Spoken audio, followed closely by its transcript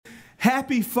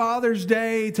Happy Father's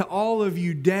Day to all of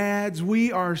you dads.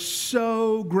 We are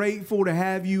so grateful to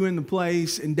have you in the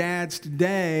place. And dads,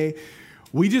 today,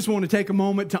 we just want to take a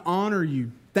moment to honor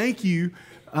you. Thank you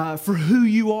for who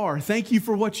you are. Thank you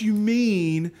for what you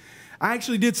mean. I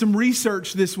actually did some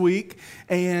research this week,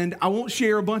 and I won't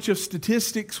share a bunch of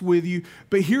statistics with you,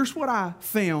 but here's what I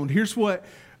found. Here's what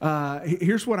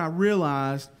I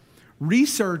realized.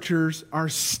 Researchers are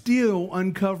still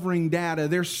uncovering data.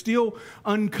 They're still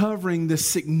uncovering the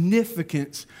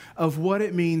significance of what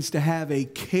it means to have a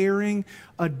caring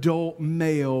adult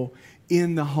male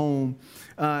in the home.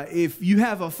 If you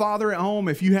have a father at home,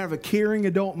 if you have a caring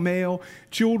adult male,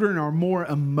 children are more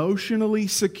emotionally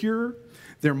secure.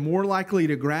 They're more likely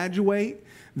to graduate.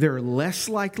 They're less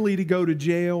likely to go to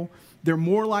jail. They're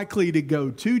more likely to go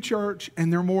to church,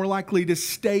 and they're more likely to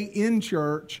stay in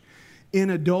church in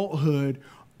adulthood.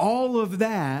 All of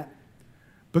that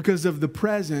because of the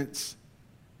presence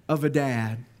of a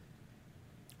dad.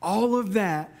 All of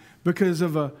that because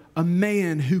of a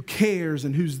man who cares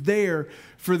and who's there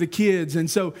for the kids. And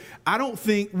so I don't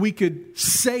think we could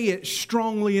say it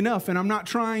strongly enough. And I'm not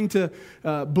trying to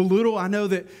belittle. I know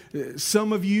that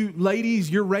some of you ladies,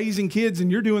 you're raising kids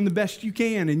and you're doing the best you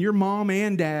can. And your mom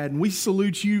and dad, and we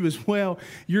salute you as well.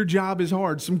 Your job is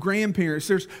hard. Some grandparents,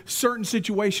 there's certain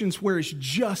situations where it's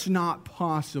just not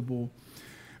possible.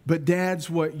 But dads,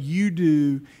 what you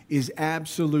do is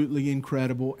absolutely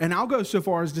incredible. And I'll go so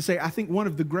far as to say, I think one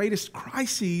of the greatest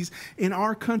crises in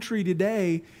our country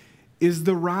today is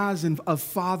the rise of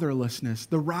fatherlessness,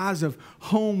 the rise of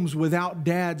homes without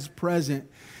dads present.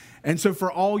 And so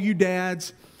for all you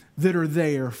dads that are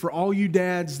there, for all you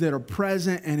dads that are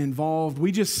present and involved,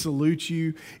 we just salute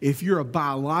you. If you're a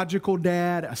biological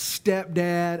dad, a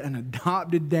stepdad, an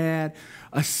adopted dad,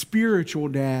 a spiritual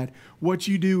dad, what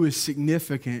you do is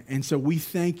significant. And so we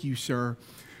thank you, sir,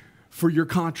 for your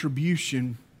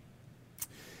contribution.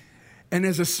 And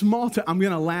as a small, I'm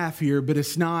going to laugh here, but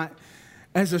it's not.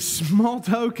 As a small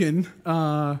token,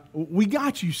 we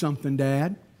got you something,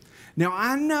 Dad. Now,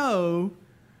 I know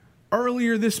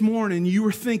earlier this morning you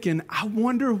were thinking, I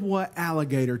wonder what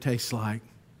alligator tastes like.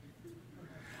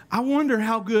 I wonder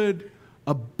how good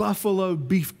a buffalo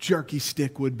beef jerky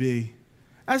stick would be.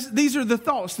 These are the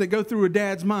thoughts that go through a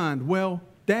dad's mind. Well,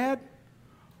 Dad,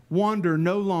 wander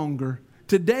no longer.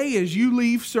 Today, as you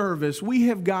leave service, we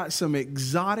have got some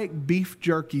exotic beef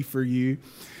jerky for you.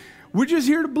 We're just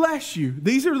here to bless you.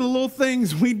 These are the little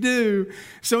things we do.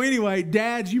 So anyway,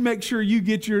 dads, you make sure you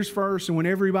get yours first. And when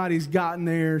everybody's gotten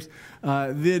theirs,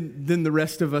 then the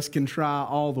rest of us can try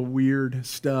all the weird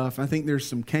stuff. I think there's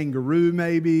some kangaroo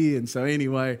maybe. And so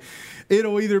anyway,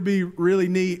 it'll either be really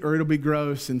neat or it'll be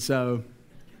gross. And so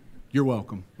you're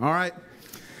welcome. All right.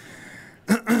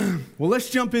 Well, let's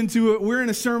jump into it. We're in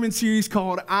a sermon series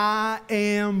called I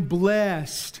Am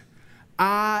Blessed.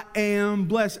 I am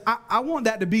blessed. I want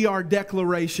that to be our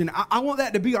declaration. I want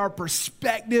that to be our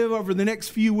perspective over the next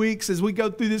few weeks as we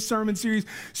go through this sermon series.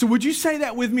 So would you say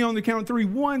that with me on the count of three?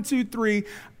 1, 2, 3.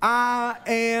 I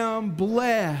am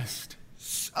blessed.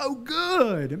 So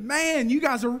good. Man, you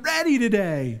guys are ready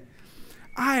today.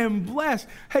 I am blessed.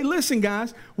 Hey, listen,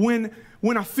 guys. When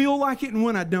I feel like it and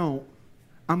when I don't,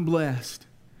 I'm blessed.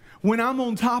 When I'm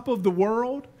on top of the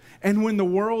world, and when the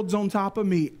world's on top of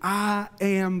me, I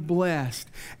am blessed.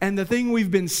 And the thing we've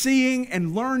been seeing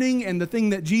and learning, and the thing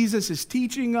that Jesus is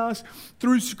teaching us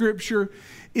through Scripture,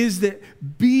 is that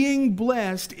being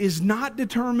blessed is not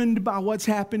determined by what's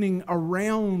happening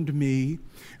around me.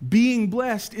 Being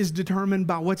blessed is determined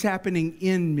by what's happening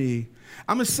in me.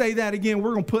 I'm going to say that again.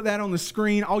 We're going to put that on the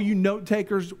screen. All you note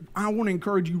takers, I want to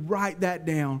encourage you, write that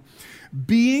down.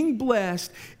 Being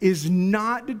blessed is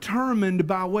not determined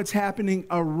by what's happening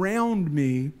around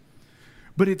me,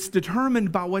 but it's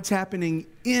determined by what's happening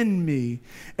in me.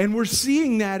 And we're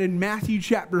seeing that in Matthew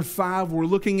chapter 5. We're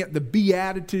looking at the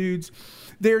Beatitudes.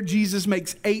 There, Jesus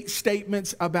makes 8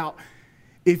 statements about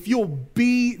if you'll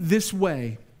be this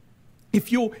way, if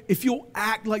you'll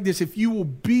act like this, if you will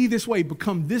be this way,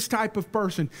 become this type of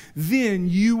person, then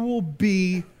you will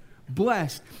be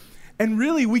blessed. And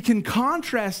really, we can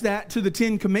contrast that to the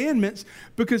 10 Commandments,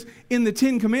 because in the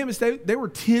 10 Commandments, there were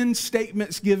 10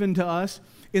 statements given to us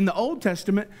in the Old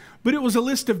Testament, but it was a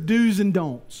list of do's and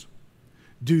don'ts.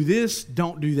 Do this,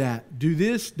 don't do that. Do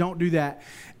this, don't do that.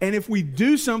 And if we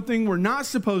do something we're not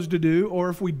supposed to do, or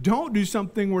if we don't do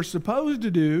something we're supposed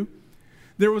to do,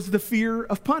 there was the fear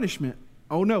of punishment.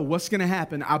 Oh no, what's going to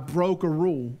happen? I broke a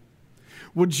rule.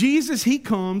 Well, Jesus, he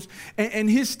comes, and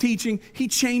his teaching, he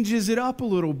changes it up a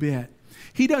little bit.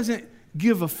 He doesn't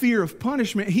give a fear of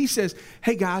punishment. He says,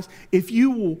 hey guys, if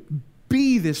you will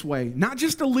be this way, not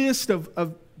just a list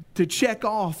of to check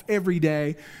off every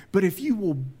day. But if you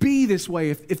will be this way,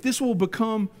 if this will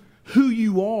become who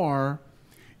you are,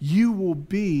 you will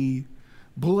be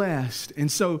blessed.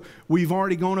 And so we've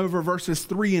already gone over verses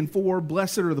 3 and 4.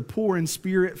 Blessed are the poor in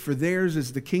spirit, for theirs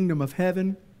is the kingdom of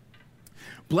heaven.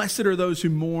 Blessed are those who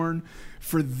mourn,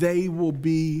 for they will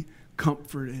be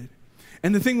comforted.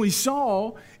 And the thing we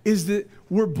saw is that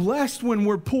we're blessed when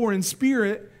we're poor in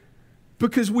spirit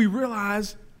because we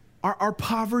realize our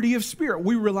poverty of spirit.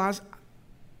 We realize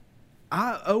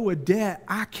I owe a debt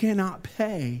I cannot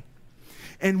pay.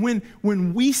 And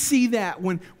when we see that,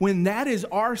 when that is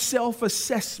our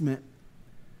self-assessment,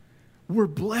 we're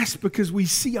blessed because we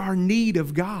see our need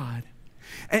of God.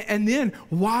 And then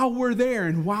while we're there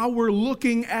and while we're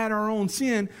looking at our own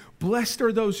sin, blessed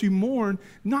are those who mourn,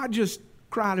 not just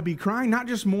cry to be crying, not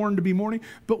just mourn to be mourning,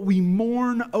 but we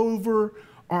mourn over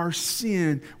our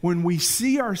sin. When we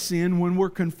see our sin, when we're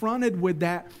confronted with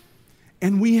that,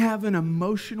 and we have an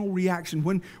emotional reaction,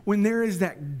 when there is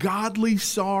that godly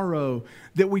sorrow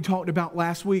that we talked about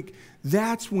last week,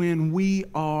 that's when we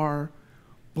are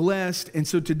blessed. And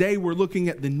so today we're looking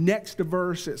at the next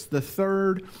verse. It's the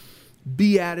third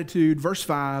beatitude, verse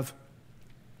 5.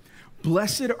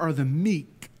 Blessed are the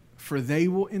meek, for they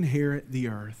will inherit the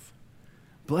earth.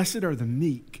 Blessed are the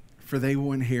meek, for they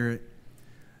will inherit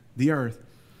the earth.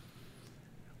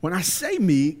 When I say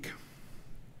meek,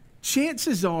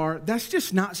 chances are that's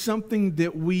just not something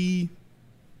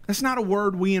that's not a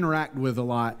word we interact with a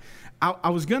lot. I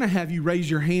was going to have you raise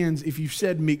your hands if you've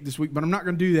said meek this week, but I'm not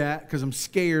going to do that because I'm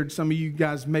scared some of you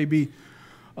guys may be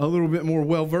a little bit more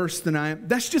well-versed than I am.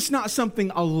 That's just not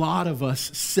something a lot of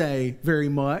us say very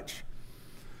much.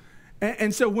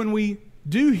 And so when we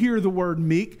do hear the word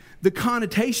meek, the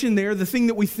connotation there, the thing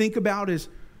that we think about is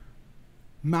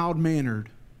mild-mannered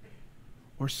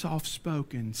or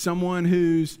soft-spoken, someone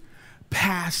who's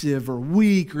passive or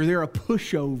weak or they're a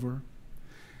pushover.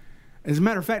 As a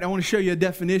matter of fact, I want to show you a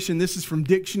definition. This is from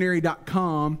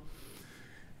dictionary.com.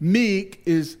 Meek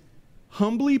is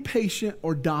humbly patient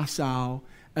or docile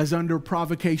as under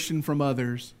provocation from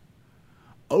others.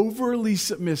 Overly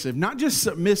submissive, not just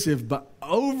submissive, but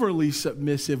overly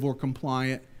submissive or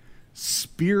compliant.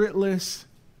 Spiritless,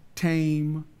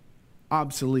 tame,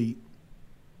 obsolete.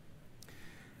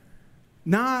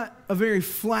 Not a very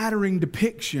flattering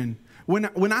depiction.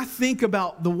 When I think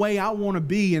about the way I want to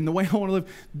be and the way I want to live,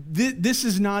 this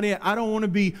is not it. I don't want to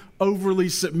be overly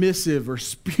submissive or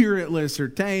spiritless or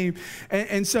tame.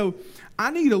 And so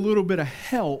I need a little bit of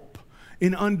help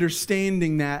in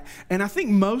understanding that. And I think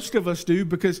most of us do,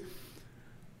 because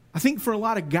I think for a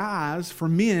lot of guys, for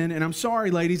men, and I'm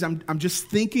sorry, ladies, I'm just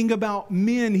thinking about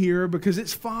men here because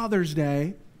it's Father's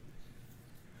Day.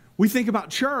 We think about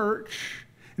church.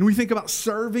 And we think about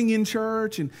serving in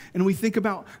church, and we think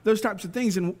about those types of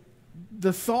things. And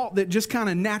the thought that just kind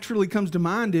of naturally comes to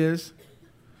mind is,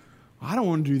 I don't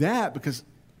want to do that because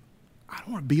I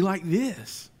don't want to be like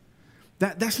this.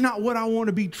 That's not what I want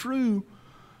to be true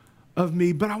of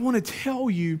me. But I want to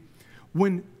tell you,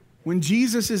 when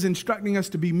Jesus is instructing us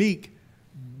to be meek,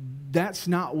 that's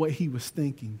not what he was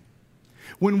thinking.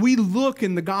 When we look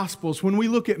in the Gospels, when we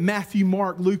look at Matthew,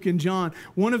 Mark, Luke, and John,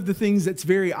 one of the things that's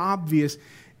very obvious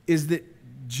is that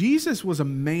Jesus was a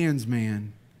man's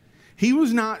man. He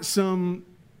was not some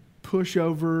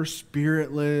pushover,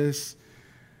 spiritless.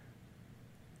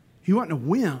 He wasn't a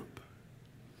wimp.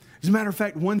 As a matter of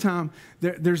fact, one time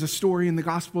there's a story in the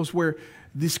Gospels where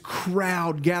this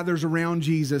crowd gathers around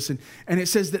Jesus, and it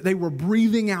says that they were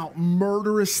breathing out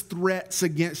murderous threats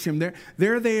against him.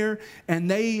 They're there, and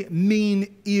they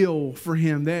mean ill for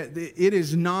him.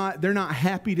 They're not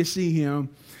happy to see him.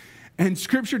 And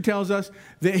Scripture tells us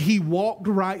that he walked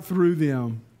right through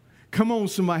them. Come on,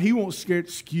 somebody. He won't scare.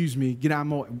 Excuse me. Get out of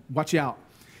my way. Watch out.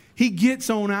 He gets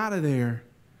on out of there.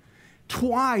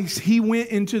 Twice he went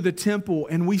into the temple,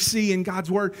 and we see in God's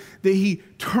word that he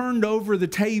turned over the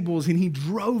tables and he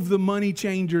drove the money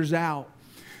changers out.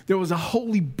 There was a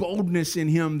holy boldness in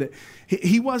him that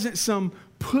he wasn't some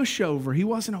pushover. He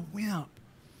wasn't a wimp.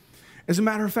 As a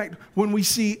matter of fact, when we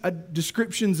see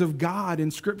descriptions of God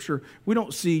in Scripture, we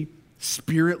don't see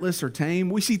spiritless or tame.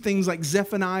 We see things like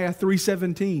Zephaniah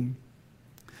 3:17.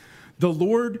 The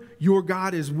Lord your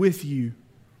God is with you.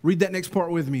 Read that next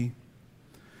part with me.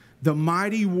 The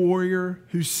mighty warrior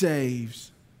who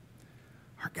saves.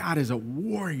 Our God is a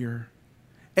warrior.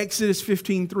 Exodus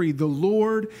 15:3. The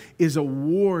Lord is a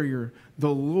warrior.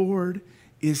 The Lord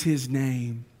is his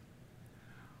name.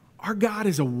 Our God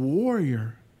is a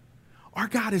warrior. Our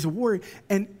God is a warrior.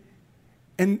 And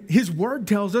his word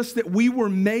tells us that we were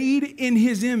made in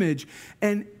his image.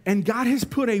 And God has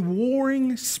put a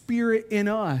warring spirit in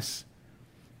us.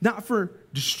 Not for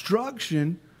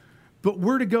destruction, but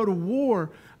we're to go to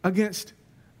war against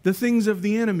the things of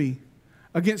the enemy,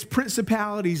 against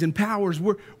principalities and powers.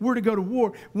 We're to go to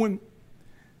war when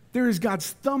there is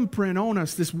God's thumbprint on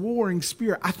us, this warring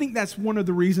spirit. I think that's one of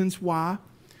the reasons why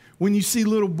when you see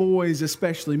little boys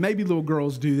especially, maybe little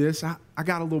girls do this. I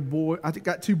got a little boy. I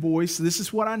got 2 boys, so this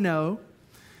is what I know.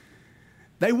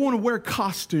 They want to wear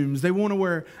costumes. They want to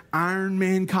wear Iron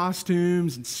Man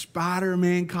costumes and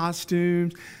Spider-Man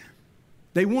costumes.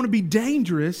 They want to be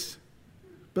dangerous,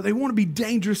 but they want to be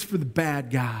dangerous for the bad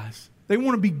guys. They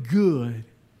want to be good.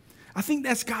 I think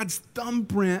that's God's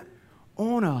thumbprint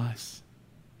on us.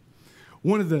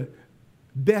 One of the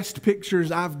best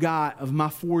pictures I've got of my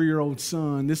 4-year-old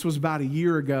son, this was about a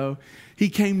year ago. He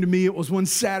came to me. It was one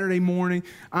Saturday morning.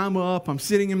 I'm up. I'm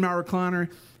sitting in my recliner.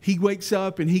 He wakes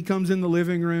up and he comes in the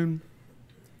living room.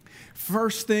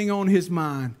 First thing on his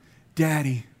mind,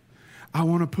 Daddy, I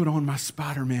want to put on my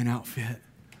Spider-Man outfit.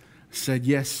 I said,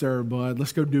 yes, sir, bud.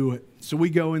 Let's go do it. So we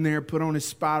go in there, put on his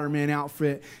Spider-Man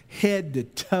outfit, head to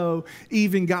toe,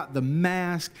 even got the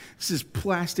mask. This is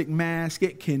plastic mask.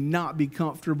 It cannot be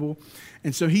comfortable.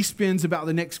 And so he spends about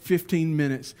the next 15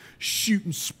 minutes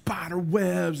shooting spider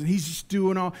webs, and he's just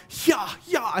doing all,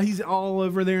 yeah. He's all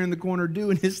over there in the corner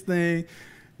doing his thing.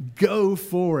 Go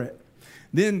for it.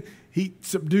 Then he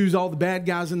subdues all the bad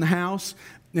guys in the house,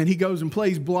 and he goes and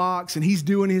plays blocks, and he's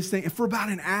doing his thing. And for about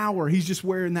an hour, he's just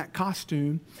wearing that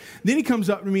costume. Then he comes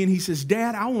up to me and he says,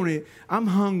 Dad, I'm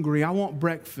hungry. I want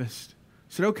breakfast.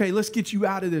 I said, okay, let's get you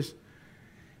out of this.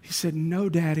 He said, no,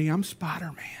 Daddy, I'm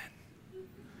Spider-Man.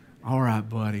 All right,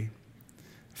 buddy.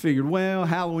 I figured, well,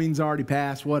 Halloween's already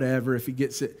passed, whatever, if he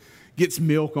gets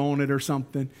milk on it or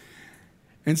something.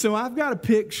 And so I've got a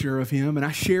picture of him, and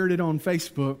I shared it on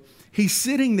Facebook. He's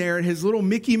sitting there at his little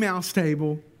Mickey Mouse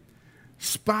table,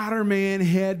 Spider-Man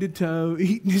head to toe,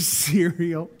 eating his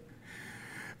cereal.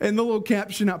 And the little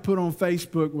caption I put on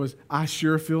Facebook was, I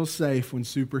sure feel safe when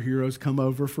superheroes come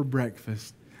over for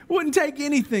breakfast. Wouldn't take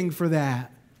anything for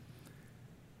that.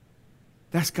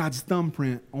 That's God's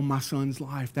thumbprint on my son's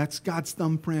life. That's God's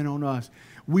thumbprint on us.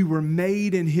 We were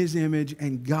made in His image,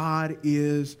 and God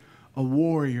is a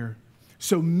warrior.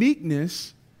 So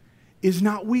meekness is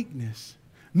not weakness.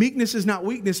 Meekness is not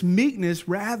weakness. Meekness,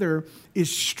 rather,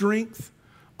 is strength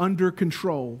under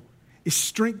control. Is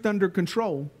strength under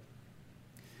control.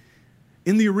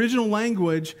 In the original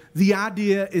language, the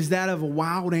idea is that of a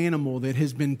wild animal that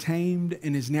has been tamed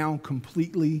and is now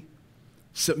completely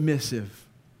submissive.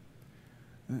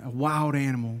 A wild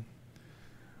animal.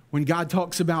 When God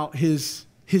talks about His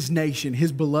nation,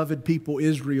 His beloved people,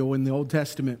 Israel, in the Old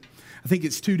Testament, I think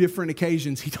it's 2 different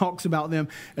occasions. He talks about them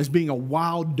as being a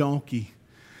wild donkey.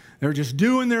 They're just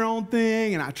doing their own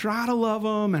thing, and I try to love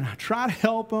them, and I try to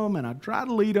help them, and I try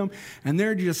to lead them, and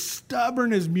they're just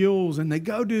stubborn as mules, and they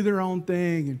go do their own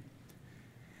thing. And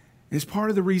it's part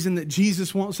of the reason that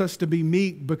Jesus wants us to be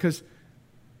meek, because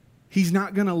He's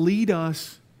not going to lead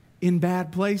us in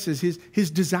bad places.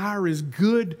 His desire is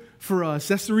good for us.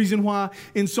 That's the reason why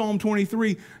in Psalm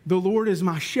 23, the Lord is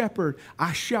my shepherd,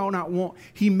 I shall not want.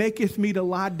 He maketh me to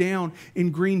lie down in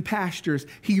green pastures.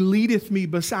 He leadeth me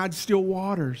beside still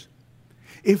waters.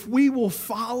 If we will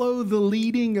follow the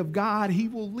leading of God, He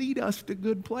will lead us to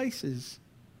good places.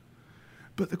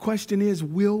 But the question is,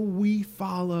 will we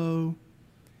follow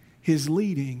His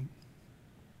leading?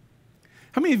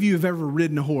 How many of you have ever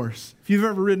ridden a horse? If you've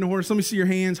ever ridden a horse, let me see your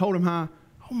hands. Hold them high.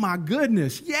 Oh, my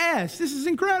goodness. Yes, this is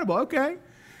incredible. Okay.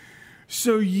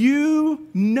 So you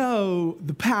know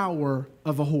the power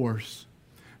of a horse.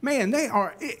 Man,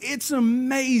 it's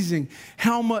amazing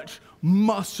how much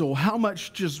muscle, how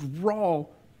much just raw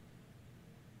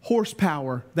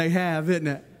horsepower they have, isn't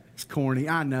it? It's corny.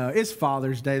 I know. It's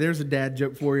Father's Day. There's a dad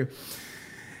joke for you.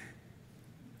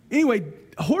 Anyway,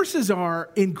 horses are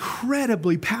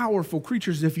incredibly powerful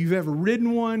creatures. If you've ever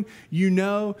ridden one, you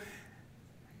know.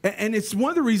 And it's one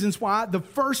of the reasons why the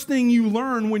first thing you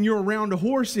learn when you're around a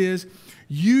horse is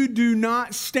you do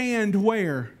not stand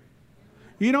where?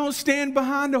 You don't stand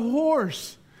behind a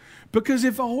horse. Because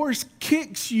if a horse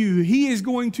kicks you, he is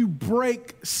going to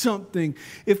break something.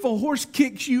 If a horse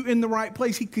kicks you in the right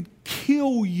place, he could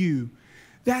kill you.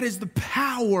 That is the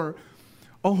power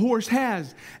a horse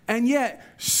has. And yet,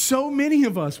 so many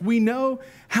of us, we know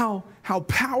how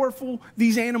powerful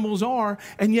these animals are.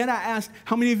 And yet I asked,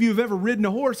 how many of you have ever ridden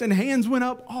a horse? And hands went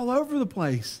up all over the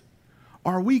place.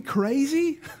 Are we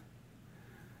crazy?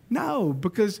 No,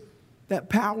 because that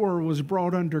power was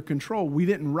brought under control. We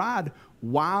didn't ride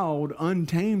wild,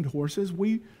 untamed horses.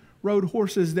 We rode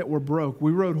horses that were broke.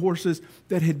 We rode horses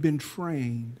that had been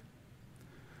trained.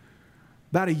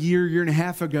 About a year and a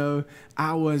half ago,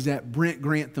 I was at Brent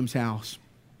Grantham's house.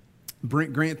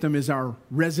 Brent Grantham is our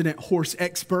resident horse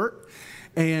expert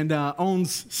and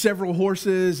owns several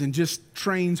horses and just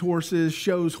trains horses,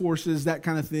 shows horses, that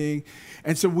kind of thing.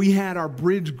 And so we had our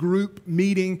bridge group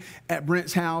meeting at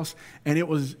Brent's house, and that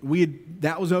was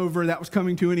over, that was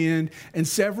coming to an end. And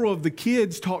several of the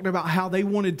kids talked about how they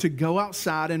wanted to go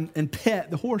outside and pet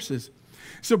the horses.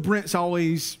 So Brent's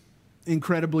always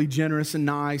incredibly generous and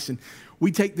nice, and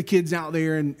we take the kids out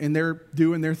there and they're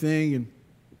doing their thing. And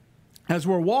as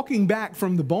we're walking back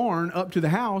from the barn up to the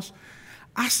house,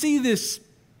 I see this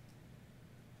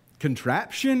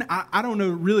contraption. I don't know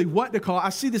really what to call it. I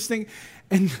see this thing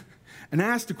and I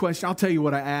asked the question. I'll tell you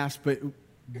what I asked, but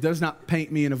it does not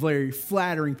paint me in a very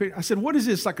flattering picture. I said, what is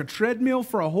this, like a treadmill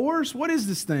for a horse? What is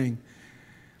this thing?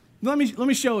 Let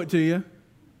me show it to you.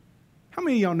 How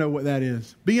many of y'all know what that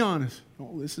is? Be honest.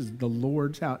 Oh, this is the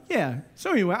Lord's house. Yeah.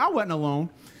 So anyway, I wasn't alone.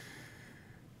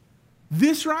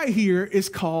 This right here is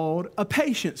called a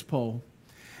patience pole.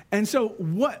 And so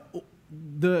what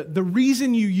the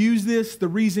reason you use this, the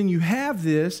reason you have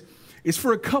this is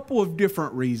for a couple of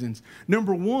different reasons.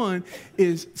 Number one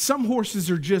is some horses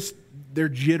are they're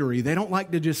jittery. They don't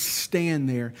like to just stand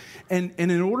there. And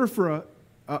in order for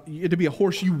it to be a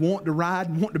horse you want to ride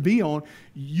and want to be on,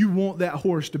 you want that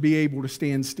horse to be able to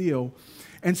stand still.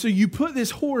 And so you put this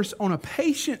horse on a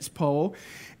patience pole,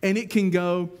 and it can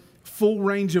go full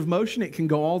range of motion. It can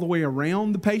go all the way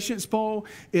around the patience pole.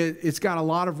 It's got a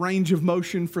lot of range of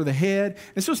motion for the head.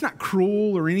 And so it's not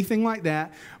cruel or anything like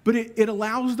that, but it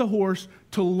allows the horse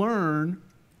to learn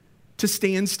to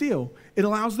stand still. It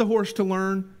allows the horse to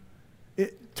learn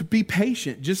to be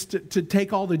patient, just to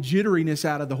take all the jitteriness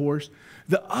out of the horse.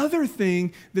 The other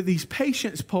thing that these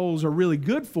patience poles are really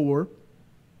good for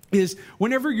is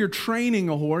whenever you're training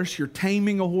a horse, you're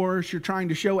taming a horse, you're trying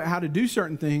to show it how to do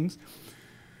certain things,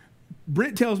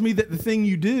 Brent tells me that the thing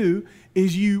you do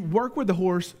is you work with the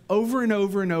horse over and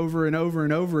over and over and over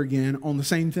and over again on the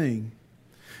same thing.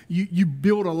 You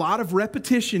build a lot of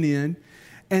repetition in,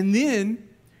 and then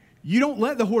you don't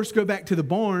let the horse go back to the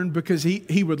barn because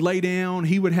he would lay down.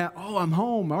 He would have, I'm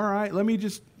home. All right, let me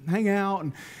just hang out.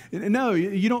 And no,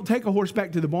 you don't take a horse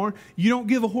back to the barn. You don't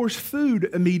give a horse food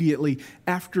immediately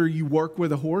after you work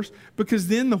with a horse, because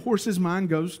then the horse's mind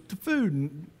goes to food.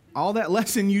 And all that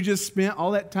lesson you just spent,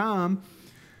 all that time,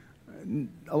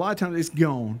 a lot of times it's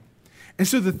gone. And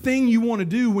so the thing you want to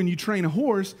do when you train a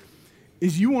horse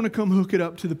is you want to come hook it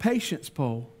up to the patience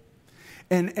pole.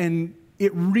 And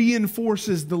it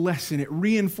reinforces the lesson. It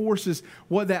reinforces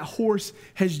what that horse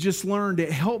has just learned.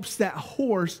 It helps that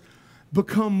horse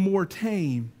become more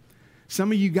tame.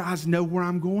 Some of you guys know where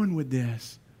I'm going with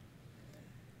this.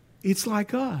 It's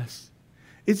like us.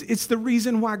 It's the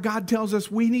reason why God tells us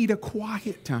we need a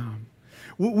quiet time.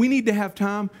 We need to have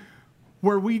time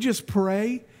where we just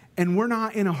pray and we're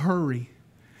not in a hurry.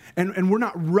 And we're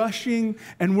not rushing,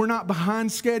 and we're not behind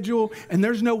schedule, and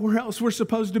there's nowhere else we're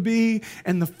supposed to be,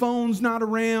 and the phone's not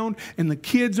around, and the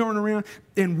kids aren't around.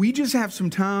 And we just have some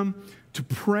time to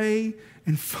pray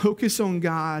and focus on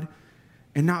God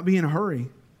and not be in a hurry.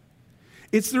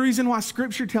 It's the reason why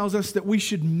Scripture tells us that we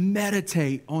should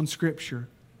meditate on Scripture.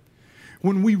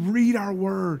 When we read our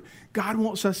Word, God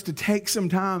wants us to take some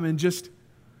time and just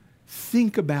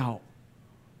think about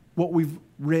what we've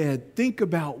read. Think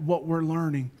about what we're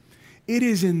learning. It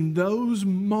is in those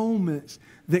moments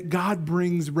that God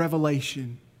brings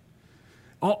revelation.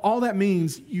 All that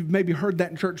means, you've maybe heard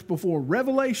that in church before,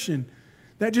 revelation.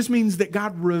 That just means that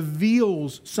God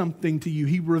reveals something to you.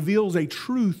 He reveals a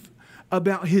truth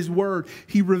about His Word.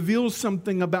 He reveals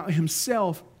something about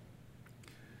Himself.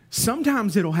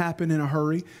 Sometimes it'll happen in a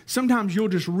hurry. Sometimes you'll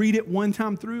just read it one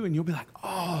time through and you'll be like,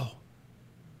 oh.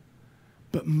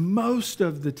 But most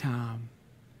of the time,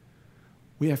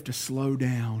 we have to slow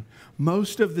down.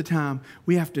 Most of the time,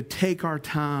 we have to take our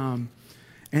time.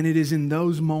 And it is in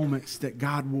those moments that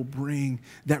God will bring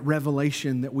that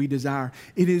revelation that we desire.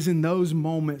 It is in those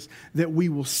moments that we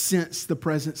will sense the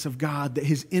presence of God, that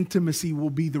His intimacy will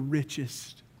be the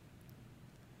richest.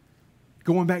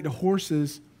 Going back to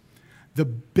horses, the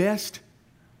best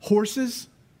horses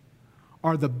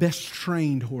are the best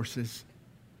trained horses.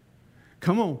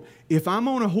 Come on. If I'm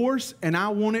on a horse and I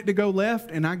want it to go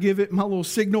left and I give it my little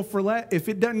signal for left, if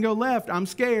it doesn't go left, I'm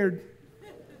scared.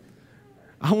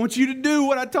 I want you to do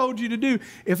what I told you to do.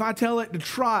 If I tell it to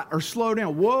trot or slow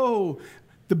down, whoa,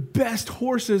 the best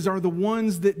horses are the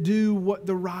ones that do what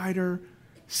the rider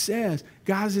says.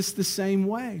 Guys, it's the same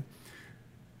way.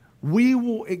 We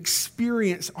will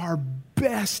experience our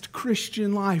best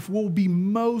Christian life. We'll be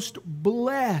most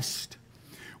blessed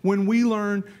when we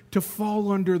learn to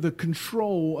fall under the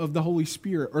control of the Holy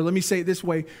Spirit. Or let me say it this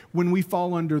way, when we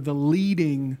fall under the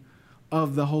leading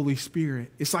of the Holy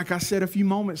Spirit. It's like I said a few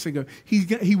moments ago.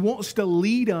 He wants to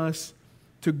lead us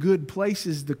to good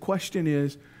places. The question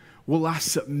is, will I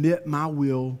submit my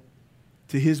will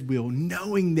to His will,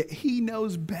 knowing that He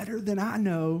knows better than I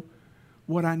know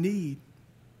what I need?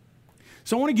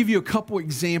 So I want to give you a couple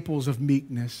examples of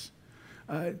meekness.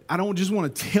 I don't just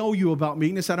want to tell you about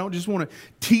meekness. I don't just want to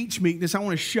teach meekness. I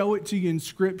want to show it to you in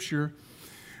Scripture.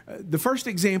 The first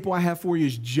example I have for you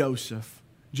is Joseph.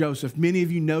 Joseph. Many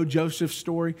of you know Joseph's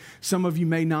story. Some of you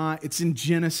may not. It's in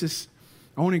Genesis.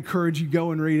 I want to encourage you to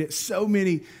go and read it. So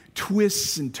many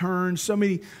twists and turns, so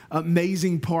many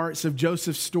amazing parts of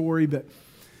Joseph's story. But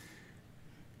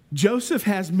Joseph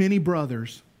has many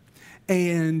brothers,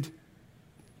 and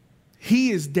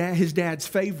he is his dad's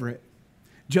favorite.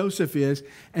 Joseph is.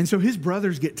 And so his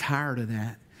brothers get tired of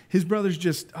that. His brothers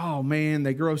just, oh man,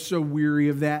 they grow so weary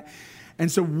of that.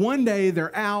 And so one day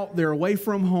they're out, they're away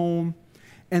from home,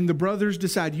 and the brothers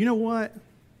decide, you know what?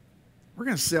 We're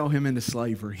going to sell him into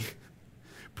slavery.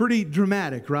 Pretty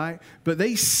dramatic, right? But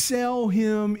they sell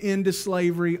him into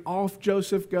slavery. Off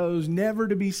Joseph goes, never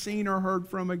to be seen or heard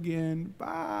from again.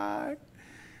 Bye.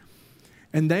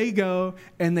 And they go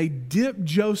and they dip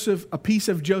a piece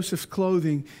of Joseph's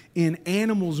clothing in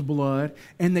animal's blood,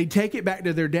 and they take it back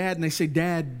to their dad and they say,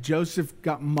 Dad, Joseph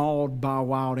got mauled by a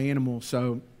wild animal,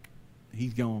 so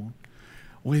he's gone.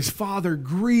 Well, his father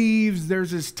grieves.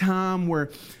 There's this time where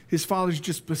his father's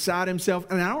just beside himself.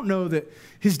 And I don't know that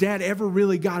his dad ever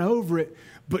really got over it,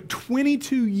 but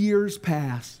 22 years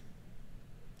pass.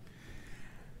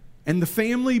 And the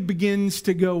family begins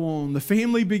to go on. The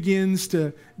family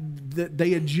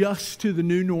they adjust to the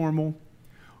new normal.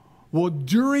 Well,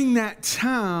 during that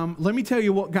time, let me tell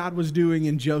you what God was doing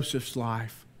in Joseph's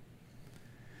life.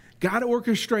 God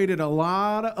orchestrated a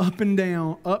lot of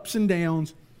ups and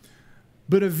downs,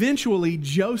 but eventually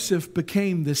Joseph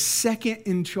became the second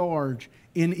in charge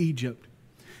in Egypt.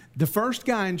 The first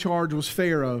guy in charge was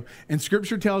Pharaoh, and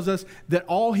Scripture tells us that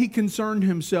all he concerned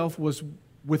himself was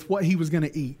with what he was going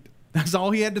to eat. That's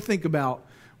all he had to think about.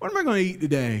 What am I going to eat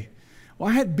today? Well,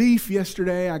 I had beef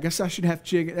yesterday. I guess I should have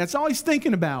chicken. That's all he's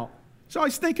thinking about. That's all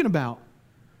he's thinking about.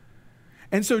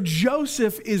 And so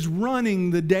Joseph is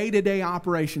running the day-to-day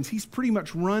operations. He's pretty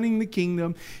much running the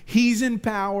kingdom. He's in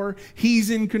power. He's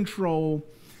in control.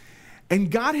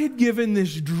 And God had given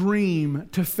this dream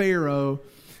to Pharaoh.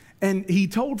 And he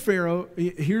told Pharaoh,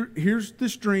 here's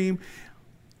this dream.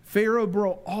 Pharaoh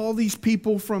brought all these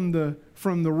people from the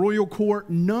royal court.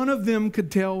 None of them could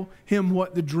tell him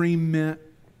what the dream meant.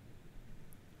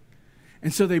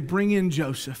 And so they bring in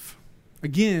Joseph.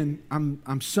 Again,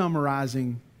 I'm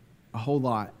summarizing a whole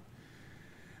lot.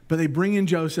 But they bring in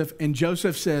Joseph, and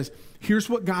Joseph says, here's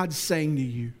what God's saying to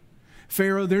you.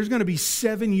 Pharaoh, there's going to be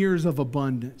 7 years of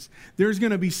abundance. There's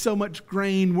going to be so much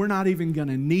grain, we're not even going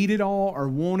to need it all or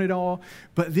want it all.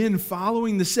 But then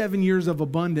following the 7 years of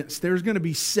abundance, there's going to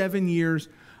be 7 years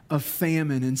of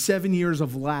famine and 7 years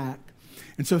of lack.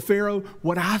 And so Pharaoh,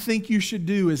 what I think you should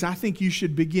do is I think you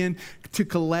should begin to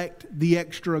collect the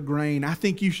extra grain. I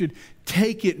think you should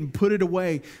take it and put it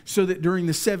away so that during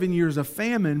the 7 years of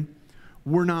famine,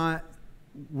 we're not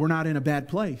in a bad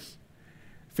place.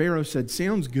 Pharaoh said,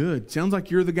 sounds good. Sounds like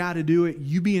you're the guy to do it.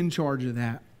 You be in charge of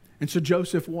that. And so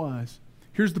Joseph was.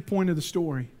 Here's the point of the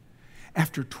story.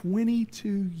 After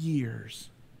 22 years,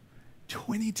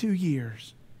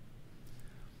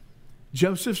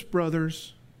 Joseph's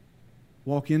brothers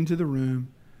walk into the room.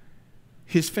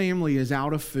 His family is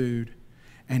out of food.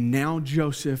 And now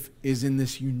Joseph is in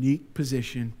this unique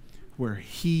position where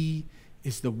he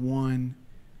is the one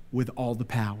with all the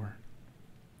power.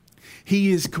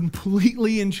 He is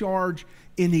completely in charge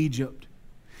in Egypt.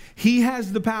 He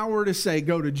has the power to say,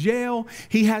 go to jail.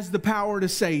 He has the power to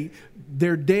say,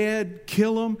 they're dead,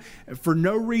 kill them for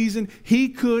no reason. He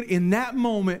could, in that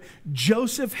moment,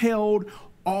 Joseph held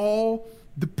all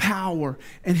the power.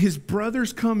 And his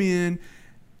brothers come in,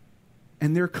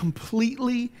 and they're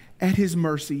completely at his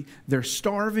mercy. They're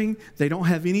starving. They don't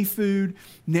have any food.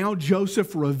 Now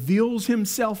Joseph reveals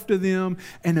himself to them,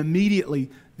 and immediately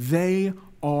they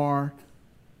are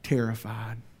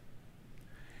terrified.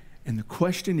 And the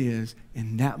question is,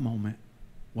 in that moment,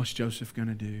 what's Joseph going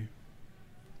to do?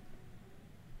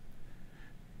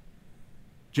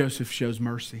 Joseph shows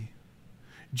mercy.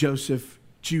 Joseph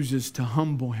chooses to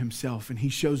humble himself, and he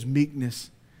shows meekness.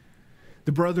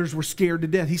 The brothers were scared to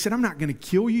death. He said, I'm not going to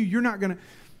kill you. You're not going to.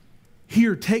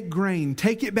 Here, take grain.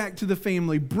 Take it back to the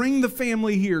family. Bring the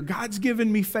family here. God's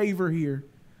given me favor here.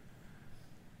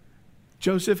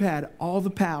 Joseph had all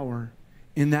the power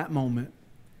in that moment.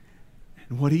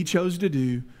 And what he chose to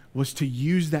do was to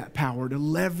use that power, to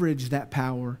leverage that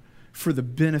power for the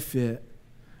benefit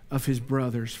of his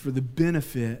brothers, for the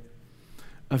benefit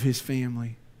of his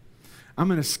family. I'm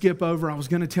going to skip over. I was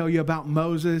going to tell you about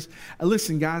Moses.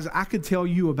 Listen, guys, I could tell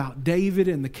you about David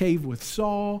in the cave with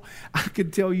Saul. I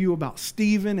could tell you about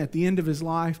Stephen at the end of his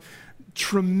life.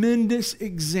 Tremendous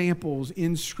examples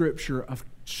in Scripture of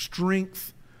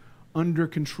strength under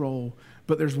control.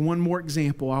 But there's one more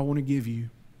example I want to give you.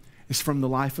 It's from the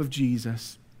life of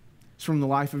Jesus. It's from the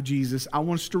life of Jesus. I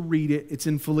want us to read it. It's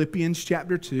in Philippians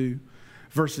chapter 2,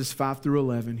 verses 5 through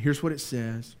 11. Here's what it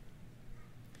says.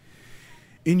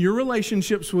 In your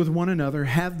relationships with one another,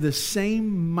 have the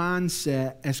same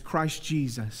mindset as Christ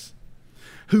Jesus,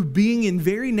 who being in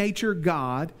very nature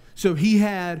God, so he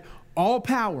had all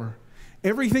power.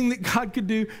 Everything that God could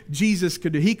do, Jesus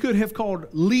could do. He could have called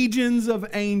legions of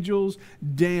angels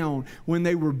down when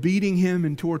they were beating him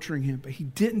and torturing him, but he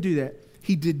didn't do that.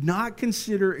 He did not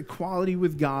consider equality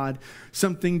with God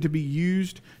something to be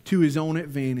used to his own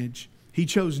advantage. He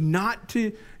chose not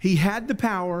to, he had the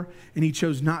power and he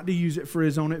chose not to use it for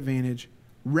his own advantage.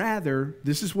 Rather,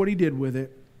 this is what he did with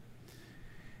it.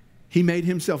 He made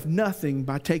himself nothing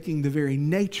by taking the very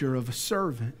nature of a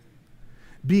servant,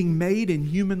 being made in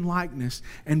human likeness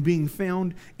and being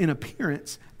found in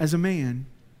appearance as a man.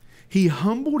 He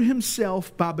humbled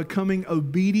himself by becoming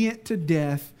obedient to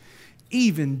death,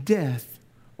 even death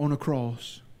on a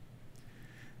cross.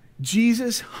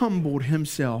 Jesus humbled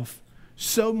himself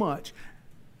so much.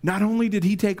 Not only did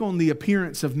he take on the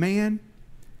appearance of man,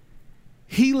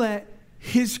 he let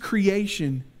his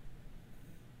creation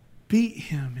beat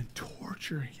him and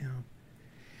torture him.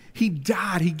 He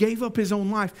died. He gave up his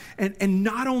own life. And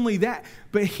not only that,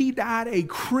 but he died a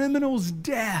criminal's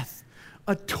death,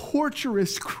 a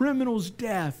torturous criminal's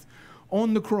death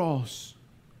on the cross.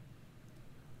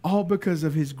 All because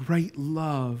of his great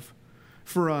love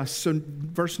for us. So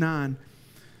verse 9,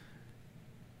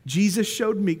 Jesus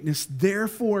showed meekness,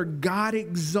 therefore God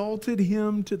exalted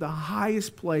him to the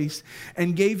highest place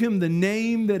and gave him the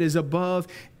name that is above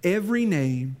every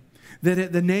name, that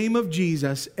at the name of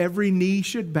Jesus every knee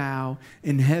should bow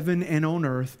in heaven and on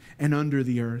earth and under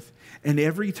the earth, and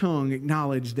every tongue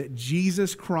acknowledge that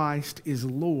Jesus Christ is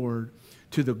Lord,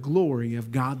 to the glory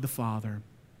of God the Father.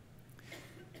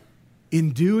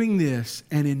 In doing this,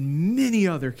 and in many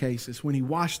other cases, when he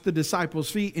washed the disciples'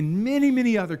 feet, in many,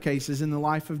 many other cases in the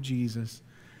life of Jesus,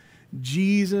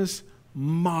 Jesus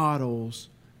models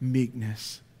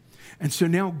meekness. And so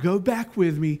now go back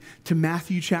with me to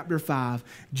Matthew chapter 5.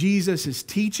 Jesus is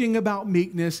teaching about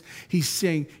meekness. He's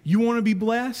saying, you want to be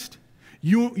blessed?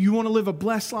 You want to live a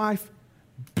blessed life?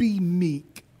 Be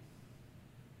meek.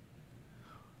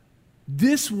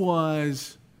 This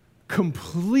was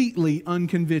completely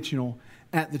unconventional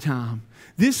at the time.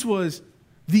 This was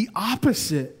the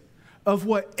opposite of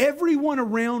what everyone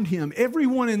around him,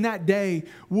 everyone in that day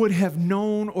would have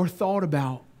known or thought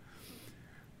about.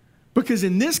 Because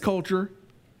in this culture,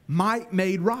 might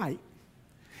made right.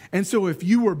 And so if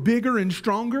you were bigger and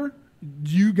stronger,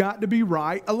 you got to be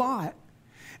right a lot.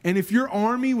 And if your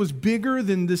army was bigger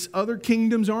than this other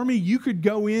kingdom's army, you could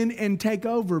go in and take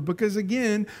over. Because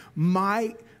again,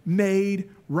 might made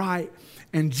right.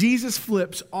 And Jesus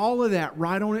flips all of that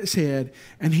right on its head.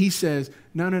 And he says,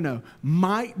 no.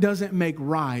 Might doesn't make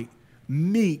right.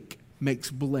 Meek makes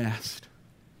blessed.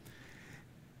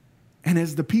 And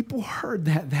as the people heard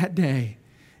that day,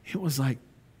 it was like,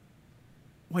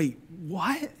 wait,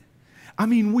 what? I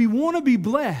mean, we want to be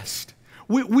blessed.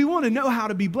 We want to know how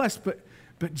to be blessed.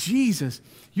 But Jesus,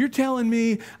 you're telling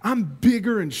me I'm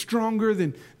bigger and stronger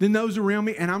than those around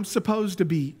me, and I'm supposed to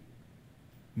be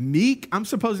meek? I'm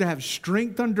supposed to have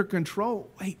strength under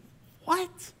control? Wait,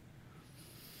 what?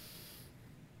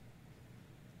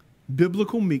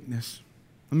 Biblical meekness.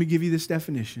 Let me give you this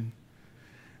definition.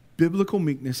 Biblical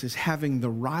meekness is having the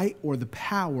right or the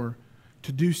power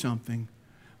to do something,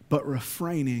 but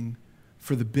refraining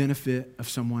for the benefit of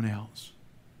someone else.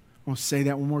 I want to say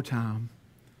that one more time.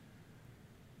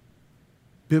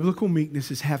 Biblical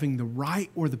meekness is having the right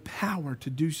or the power to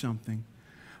do something,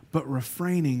 but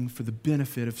refraining for the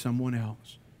benefit of someone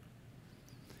else.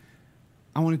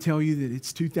 I want to tell you that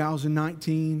it's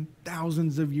 2019,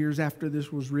 thousands of years after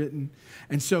this was written.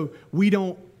 And so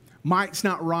might's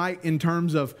not right in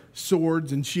terms of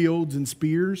swords and shields and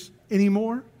spears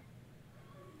anymore.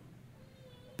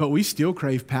 But we still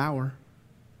crave power.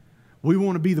 We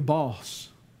want to be the boss.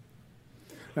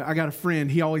 I got a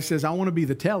friend, he always says, I want to be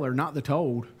the teller, not the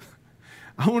told.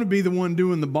 I want to be the one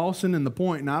doing the bossing and the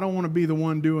pointing. I don't want to be the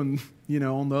one doing,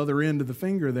 on the other end of the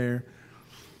finger there.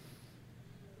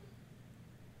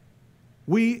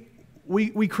 We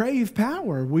we crave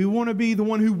power. We want to be the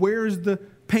one who wears the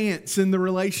pants in the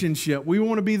relationship. We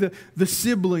want to be the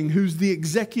sibling who's the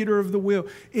executor of the will.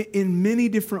 In many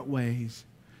different ways,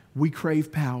 we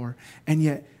crave power. And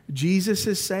yet, Jesus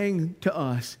is saying to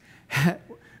us,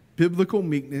 biblical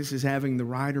meekness is having the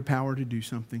right or power to do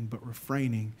something, but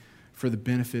refraining for the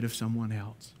benefit of someone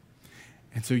else.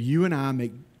 And so you and I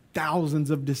make thousands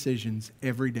of decisions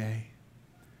every day.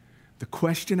 The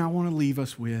question I want to leave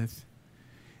us with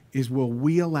is, will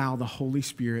we allow the Holy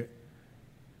Spirit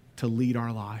to lead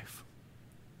our life?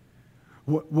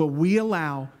 Will we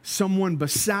allow someone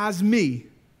besides me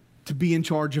to be in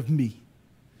charge of me?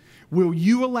 Will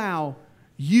you allow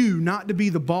you not to be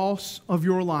the boss of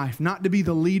your life, not to be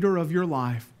the leader of your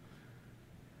life,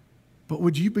 but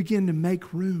would you begin to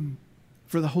make room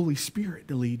for the Holy Spirit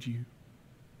to lead you?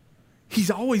 He's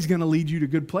always going to lead you to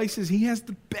good places. He has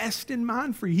the best in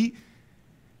mind for you.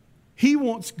 He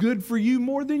wants good for you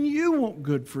more than you want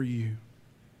good for you.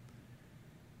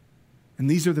 And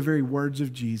these are the very words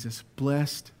of Jesus.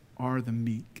 Blessed are the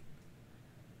meek,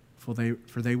 for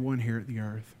they will inherit the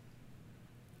earth.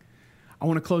 I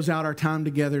want to close out our time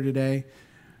together today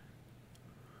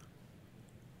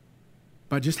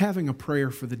by just having a prayer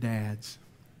for the dads.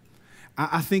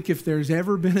 I think if there's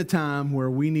ever been a time where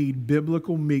we need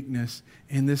biblical meekness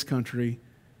in this country,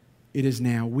 it is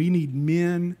now. We need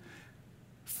men,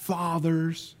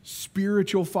 fathers,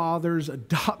 spiritual fathers,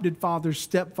 adopted fathers,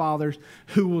 stepfathers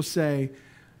who will say,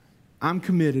 I'm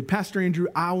committed. Pastor Andrew,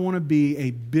 I want to be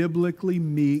a biblically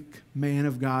meek man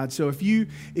of God. So if you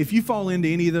fall into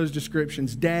any of those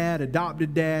descriptions, dad,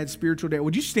 adopted dad, spiritual dad,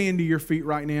 would you stand to your feet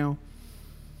right now?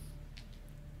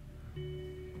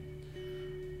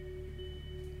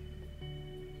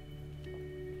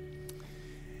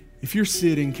 If you're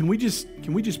sitting, can we just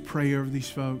pray over these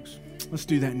folks? Let's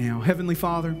do that now. Heavenly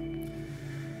Father,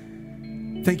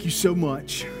 thank you so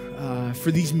much for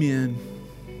these men,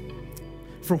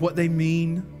 for what they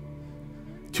mean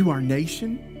to our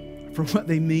nation, for what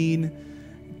they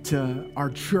mean to our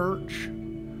church,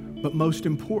 but most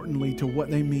importantly, to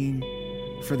what they mean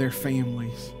for their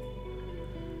families.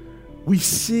 We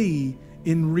see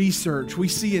in research, we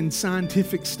see in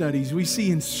scientific studies, we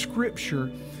see in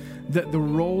Scripture that the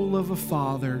role of a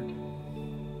father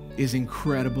is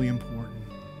incredibly important.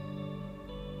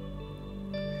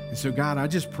 And so, God, I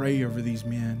just pray over these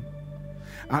men.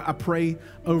 I pray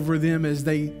over them as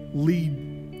they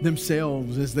lead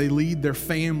themselves, as they lead their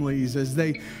families, as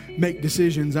they make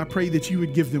decisions. I pray that you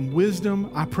would give them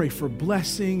wisdom. I pray for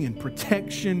blessing and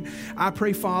protection. I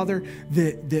pray, Father,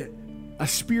 that a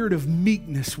spirit of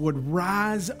meekness would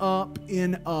rise up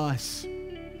in us.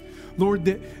 Lord,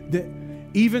 that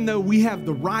even though we have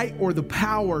the right or the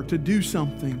power to do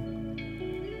something,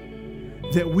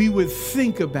 that we would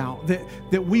think about,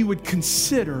 that we would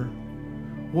consider,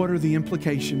 what are the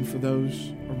implications for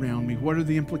those around me? What are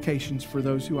the implications for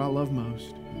those who I love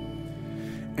most?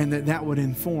 And that would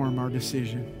inform our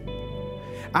decision.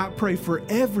 I pray for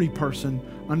every person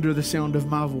under the sound of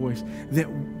my voice that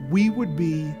we would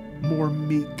be more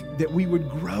meek, that we would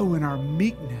grow in our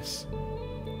meekness,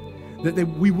 that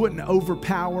we wouldn't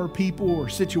overpower people or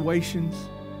situations,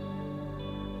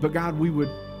 but God, we would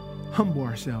humble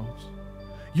ourselves.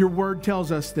 Your word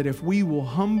tells us that if we will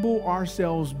humble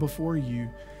ourselves before you,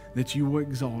 that you will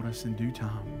exalt us in due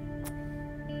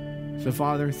time. So,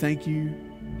 Father, thank you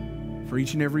for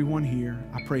each and every one here.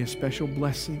 I pray a special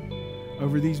blessing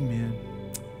over these men.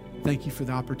 Thank you for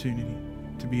the opportunity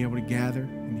to be able to gather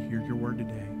and hear your word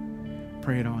today.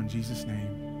 Pray it all in Jesus'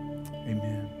 name.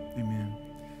 Amen. Amen.